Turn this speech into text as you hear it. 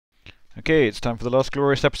Okay, it's time for the last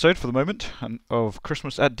glorious episode for the moment of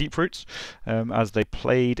Christmas at Deeproot, as they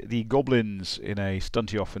played the Goblins in a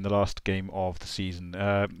stunty-off in the last game of the season.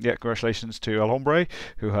 Yeah, congratulations to Alhombre,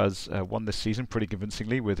 who has won this season pretty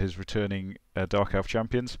convincingly with his returning Dark Elf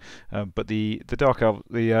champions. But the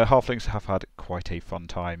Halflings have had quite a fun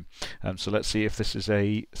time. So let's see if this is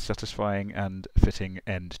a satisfying and fitting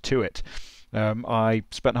end to it. I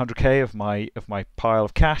spent 100k of my pile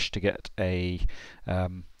of cash to get a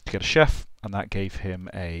chef, and that gave him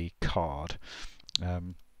a card.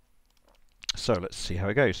 So let's see how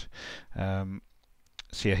it goes.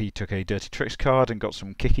 So yeah, he took a Dirty Tricks card and got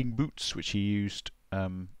some Kicking Boots, which he used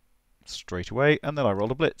straight away, and then I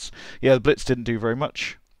rolled a Blitz. Yeah, the Blitz didn't do very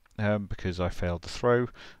much because I failed the throw,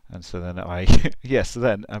 and so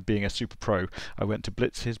then being a super pro, I went to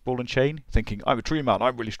blitz his ball and chain, thinking I'm a tree man,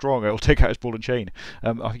 I'm really strong, I'll take out his ball and chain.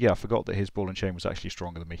 I forgot that his ball and chain was actually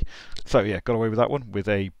stronger than me. So yeah, got away with that one with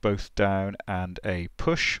a both down and a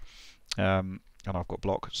push, and I've got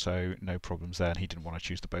block, so no problems there. And he didn't want to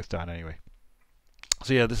choose the both down anyway.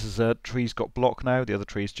 So yeah, this is tree's got block now. The other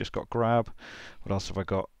tree's just got grab. What else have I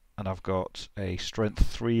got? And I've got a strength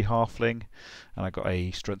 3 halfling, and I've got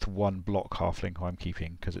a strength 1 block halfling who I'm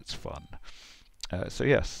keeping because it's fun. So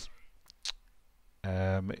yes,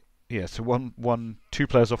 so two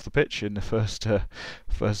players off the pitch in the first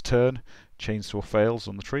turn. Chainsaw fails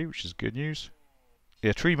on the tree, which is good news.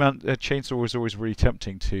 Yeah, tree man chainsaw is always really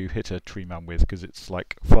tempting to hit a tree man with because it's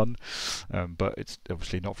like fun, but it's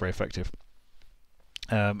obviously not very effective.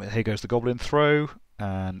 Here goes the goblin throw.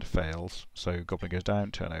 And fails, so Goblin goes down,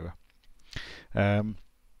 turn over.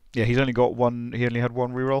 Yeah, he's only got one. He only had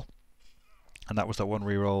one reroll, and that was that one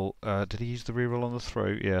reroll. Did he use the reroll on the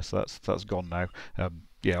throw? Yes, that's gone now.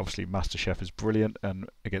 Yeah, obviously MasterChef is brilliant, and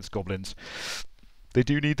against Goblins, they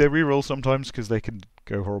do need their reroll sometimes because they can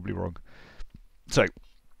go horribly wrong. So,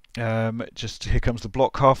 just here comes the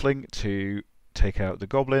block halfling to take out the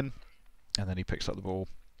Goblin, and then he picks up the ball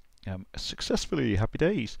successfully. Happy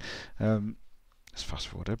days. Let's fast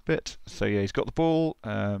forward a bit. So yeah, he's got the ball,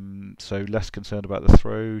 so less concerned about the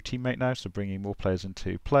throw teammate now, so bringing more players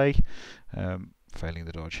into play, failing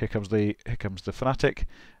the dodge. Here comes the Fanatic.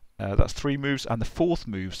 That's 3 moves, and the 4th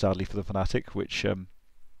move, sadly for the Fanatic, which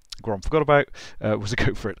Grom forgot about, was a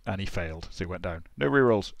go for it, and he failed, so he went down. No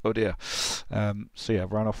rerolls, oh dear. So yeah,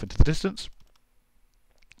 ran off into the distance,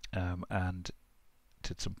 and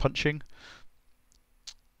did some punching,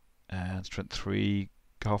 and strength 3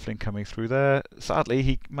 halfling coming through there. Sadly,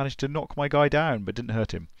 he managed to knock my guy down, but didn't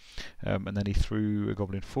hurt him. And then he threw a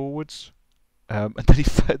goblin forwards. And then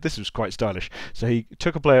this was quite stylish. So he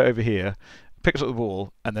took a player over here, picked up the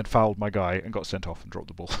ball, and then fouled my guy and got sent off and dropped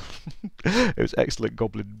the ball. It was excellent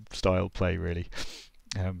goblin style play, really.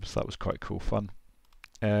 So that was quite cool fun.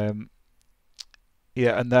 Yeah,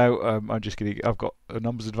 and now I've got a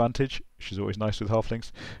numbers advantage, which is always nice with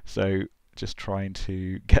halflings. So just trying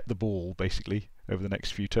to get the ball basically over the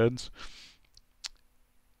next few turns.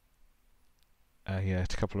 Yeah, a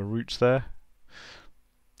couple of roots there.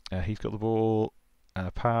 He's got the ball and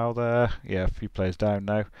a pow there. Yeah, a few players down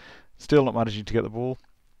now. Still not managing to get the ball,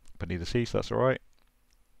 but neither he, so that's alright.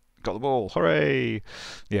 Got the ball, hooray!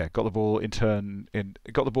 Yeah, got the ball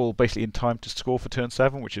got the ball basically in time to score for turn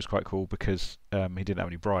 7, which is quite cool because he didn't have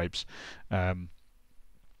any bribes.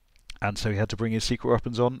 And so he had to bring his secret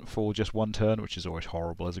weapons on for just 1 turn, which is always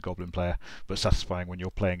horrible as a goblin player, but satisfying when you're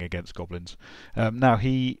playing against goblins. Now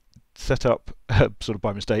he set up, sort of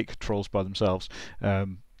by mistake, trolls by themselves,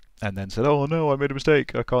 and then said, "Oh no, I made a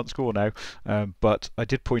mistake, I can't score now." But I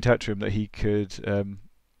did point out to him that he could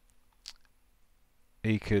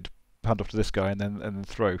hand off to this guy and then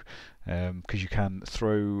throw, because you can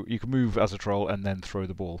move as a troll and then throw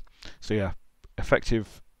the ball. So yeah,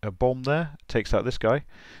 effective. A bomb there takes out this guy,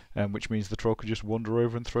 which means the troll could just wander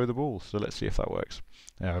over and throw the ball. So let's see if that works.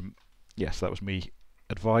 Yes, that was me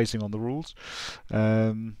advising on the rules.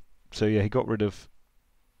 So yeah, he got rid of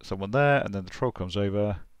someone there, and then the troll comes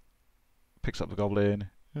over, picks up the goblin,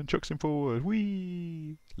 and chucks him forward.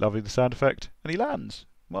 Whee! Lovely the sound effect, and he lands.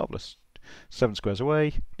 Marvellous. 7 squares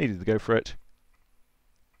away, needed to go for it.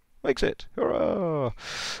 Makes it! Hurrah!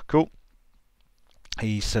 Cool.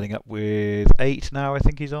 He's setting up with 8 now, I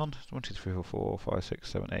think he's on. 1, 2, 3, 4, 5, 6,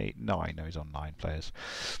 7, 8, 9. No, he's on 9 players.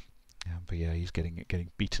 But yeah, he's getting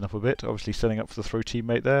beaten up a bit. Obviously setting up for the throw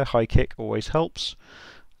teammate there. High kick always helps.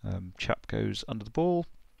 Chap goes under the ball.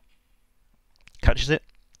 Catches it.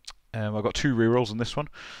 I've got 2 rerolls on this one.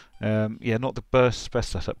 Yeah, not the best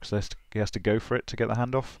setup because he has to go for it to get the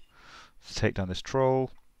handoff. So take down this troll.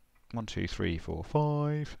 1, 2, 3, 4,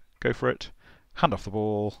 5. Go for it. Hand off the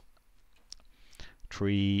ball.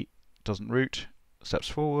 Tree doesn't root, steps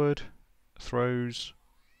forward, throws.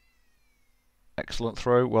 Excellent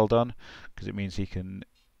throw, well done, because it means he can.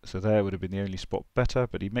 So there would have been the only spot better,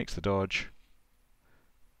 but he makes the dodge.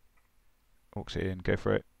 Walks it in, go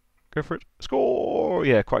for it, score!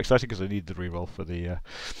 Yeah, quite exciting because I need the reroll for the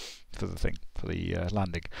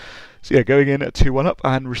landing. So yeah, going in at 2-1 up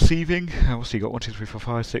and receiving. What's he got? 1, 2, 3, 4,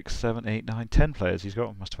 5, 6, 7, 8, 9, 10 players. He's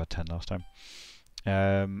got. Must have had 10 last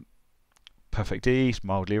time. Perfect D. He's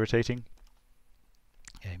mildly irritating.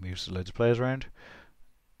 Yeah, he moves loads of players around.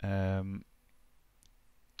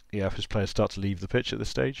 Yeah, if his players start to leave the pitch at this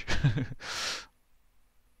stage.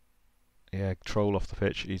 Yeah, troll off the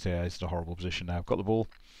pitch. He's in a horrible position now. Got the ball.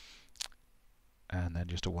 And then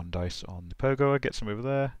just a 1 dice on the pogo. Gets him over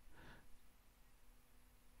there.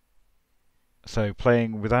 So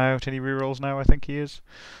playing without any rerolls now, I think he is.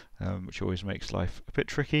 Which always makes life a bit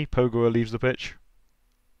tricky. Pogo leaves the pitch.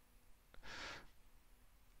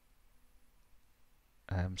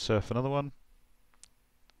 Surf another one.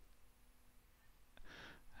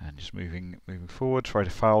 And just moving forward, try to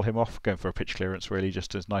foul him off, going for a pitch clearance really,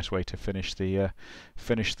 just as a nice way to finish the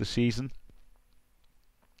season.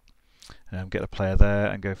 Get the player there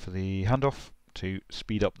and go for the handoff to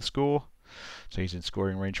speed up the score. So he's in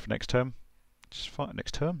scoring range for next term. Just fine.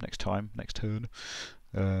 Next turn.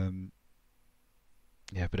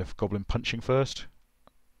 Yeah, a bit of Goblin punching first.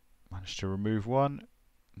 Managed to remove one,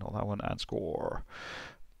 not that one, and score.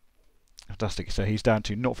 Fantastic. So he's down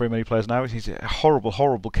to not very many players now. He's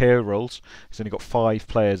horrible KO rolls. He's only got 5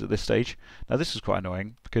 players at this stage. Now this is quite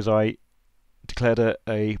annoying because I declared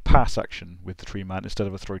a pass action with the tree man instead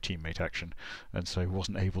of a throw teammate action, and so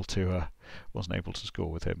wasn't able to score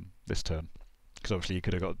with him this turn. Because obviously you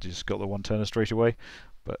could have just got the 1-turner straight away,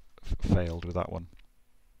 but failed with that one.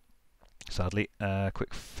 Sadly,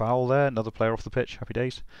 quick foul there. Another player off the pitch. Happy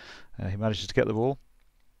days. He manages to get the ball.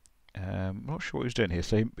 I'm not sure what he was doing here.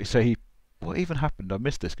 So he what even happened? I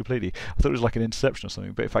missed this completely. I thought it was like an interception or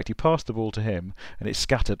something, but in fact he passed the ball to him and it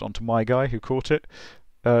scattered onto my guy who caught it.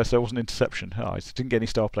 So it wasn't an interception. I didn't get any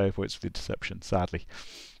star player points for the interception, sadly.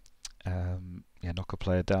 Yeah, knock a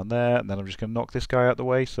player down there, and then I'm just going to knock this guy out the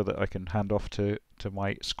way so that I can hand off to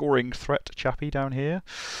my scoring threat chappie down here,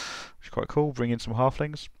 which is quite cool. Bring in some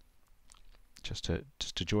halflings, just to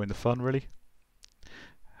join the fun, really.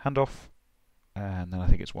 Hand off. And then I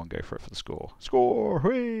think it's 1 go for it for the score. Score!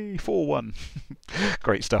 Hooray! 4-1.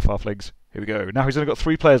 Great stuff, halflings. Here we go. Now he's only got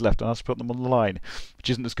 3 players left, and I have to put them on the line, which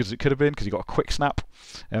isn't as good as it could have been because he got a quick snap.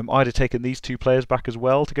 I'd have taken these 2 players back as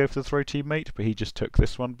well to go for the throw teammate, but he just took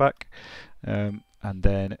this one back. And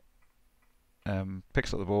then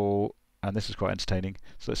picks up the ball, and this is quite entertaining.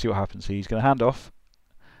 So let's see what happens. He's going to hand off.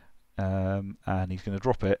 And he's going to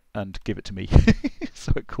drop it and give it to me.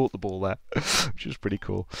 So it caught the ball there, which is pretty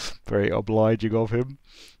cool. Very obliging of him.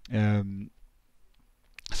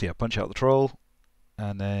 So yeah, punch out the troll,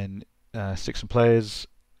 and then stick some players.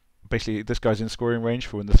 Basically, this guy's in scoring range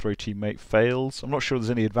for when the throw teammate fails. I'm not sure there's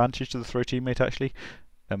any advantage to the throw teammate actually.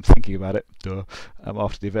 I'm thinking about it.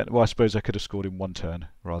 After the event, well, I suppose I could have scored in 1 turn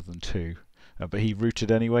rather than 2, but he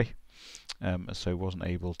rooted anyway. So wasn't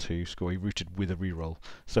able to score. He rooted with a reroll.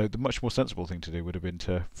 So the much more sensible thing to do would have been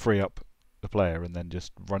to free up the player and then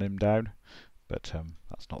just run him down. But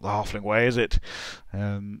that's not the halfling way, is it?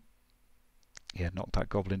 Yeah, knock that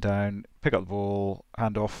goblin down, pick up the ball,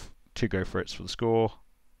 hand off, 2 go for it's for the score.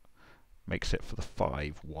 Makes it for the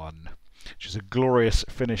 5-1. Which is a glorious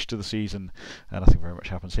finish to the season. And nothing very much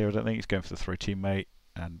happens here, I don't think. He's going for the throw teammate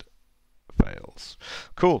and fails.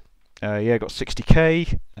 Cool. Yeah, got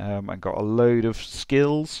 60k and got a load of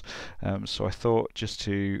skills. So I thought just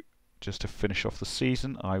to finish off the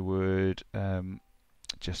season, I would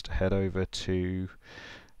just head over to.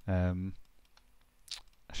 I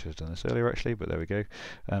should have done this earlier actually, but there we go.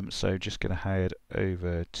 So just going to head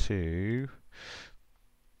over to.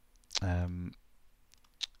 Can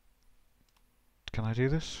I do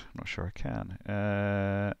this? I'm not sure I can.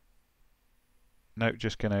 No,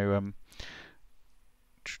 just going to.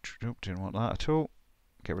 Didn't want that at all.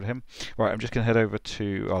 Get rid of him. Right, I'm just going to head over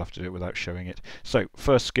to. I'll have to do it without showing it. So,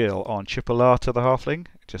 first skill on Chipolata the halfling.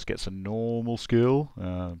 Just gets a normal skill.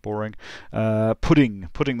 Boring. Pudding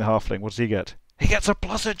the halfling. What does he get? He gets a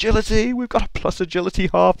plus agility! We've got a plus agility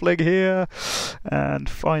halfling here! And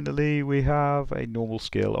finally we have a normal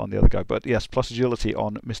skill on the other guy. But yes, plus agility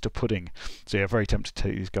on Mr. Pudding. So yeah, very tempted to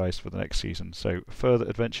take these guys for the next season. So further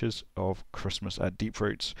adventures of Christmas at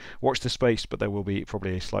Deeproot. Watch this space, but there will be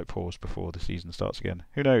probably a slight pause before the season starts again.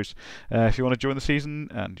 Who knows? If you want to join the season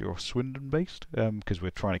and you're Swindon based, because we're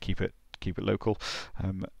trying to keep it local,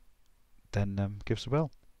 then give us a bell.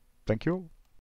 Thank you all.